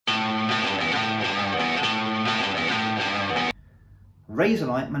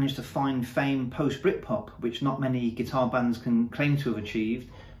Razorlight managed to find fame post-Britpop, which not many guitar bands can claim to have achieved.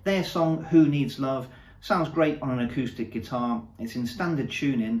 Their song, Who Needs Love, sounds great on an acoustic guitar. It's in standard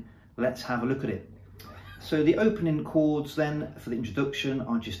tuning. Let's have a look at it. So the opening chords then for the introduction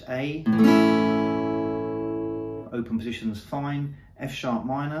are just A, open position's fine, F sharp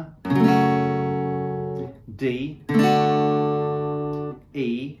minor, D,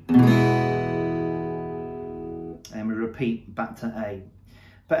 E, and we repeat back to A.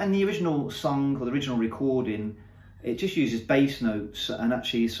 But in the original song or the original recording, it just uses bass notes and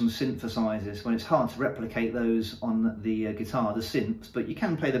actually some synthesizers. Well, it's hard to replicate those on the guitar, the synths, but you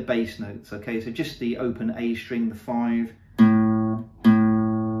can play the bass notes, okay? So just the open A string, the 5,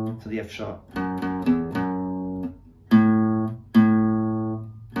 to the F sharp.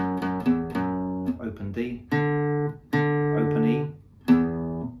 Open D, open E.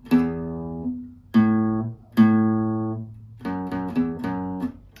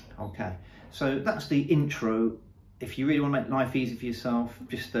 Okay, so that's the intro. If you really want to make life easy for yourself,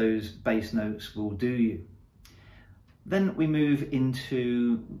 just those bass notes will do you. Then we move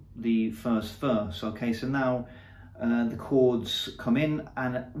into the first verse. Okay, so now the chords come in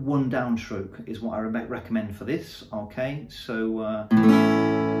and one downstroke is what I recommend for this. Okay, so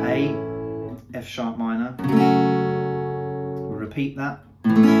A, F sharp minor, we'll repeat that.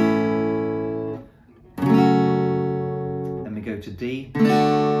 Then we go to D,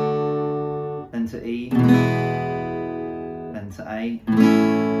 then to E, then to A,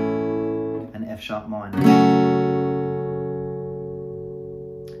 and F sharp minor.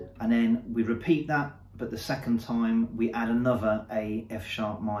 And then we repeat that, but the second time we add another A, F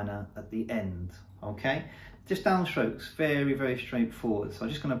sharp minor at the end. Okay, just downstrokes, very, very straightforward. So I'm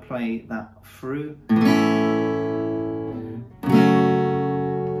just going to play that through.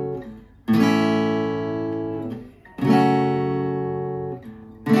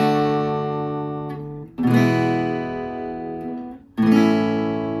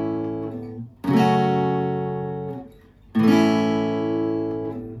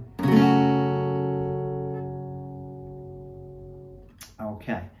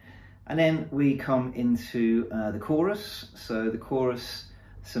 Okay, and then we come into the chorus. So the chorus,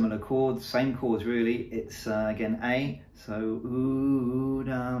 similar chords, same chords really. It's again A, so ooh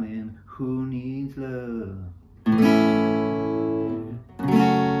darling, who needs love?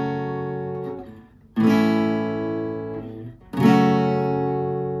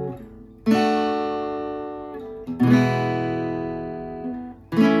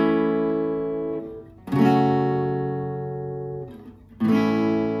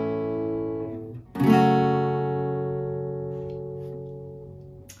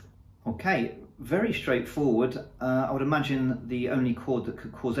 Okay, very straightforward. I would imagine the only chord that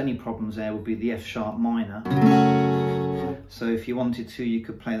could cause any problems there would be the F sharp minor. So if you wanted to, you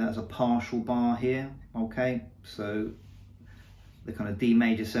could play that as a partial bar here. Okay, so the kind of D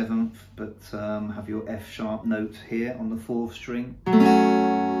major 7th, but have your F sharp note here on the 4th string.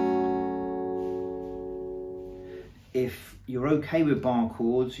 If you're okay with bar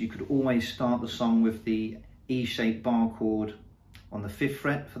chords, you could always start the song with the E-shaped bar chord on the 5th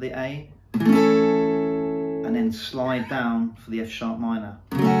fret for the A, and then slide down for the F sharp minor.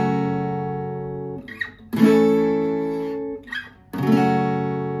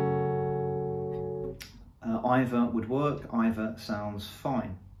 Either would work, either sounds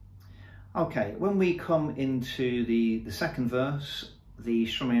fine. Okay, when we come into the second verse, the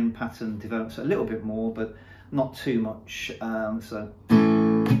strumming pattern develops a little bit more, but not too much. So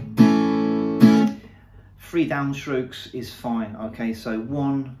 3 downstrokes is fine. Okay, so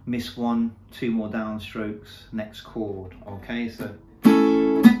 1, miss 1, 2 more downstrokes, next chord. Okay, so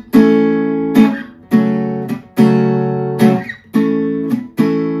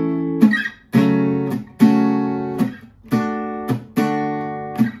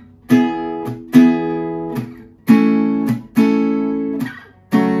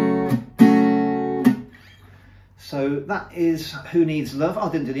So that is Who Needs Love.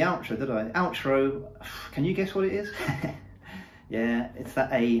 I didn't do the outro, did I? Outro, can you guess what it is? Yeah, it's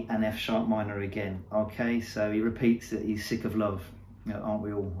that A and F sharp minor again. Okay, so he repeats that he's sick of love. You know, aren't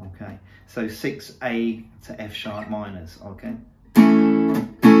we all? Okay, so 6 A to F sharp minors. Okay.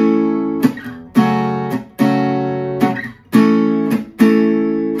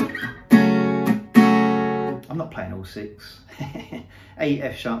 I'm not playing all 6. A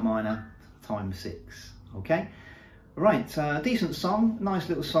F sharp minor times 6. Okay. Right, decent song, nice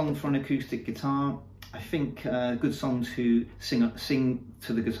little song for an acoustic guitar. I think a good song to sing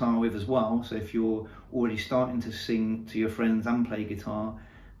to the guitar with as well. So if you're already starting to sing to your friends and play guitar,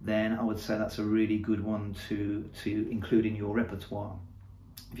 then I would say that's a really good one to include in your repertoire.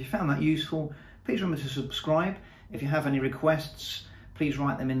 If you found that useful, please remember to subscribe. If you have any requests, please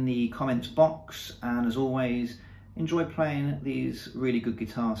write them in the comments box, and as always, enjoy playing these really good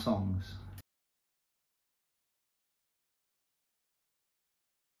guitar songs.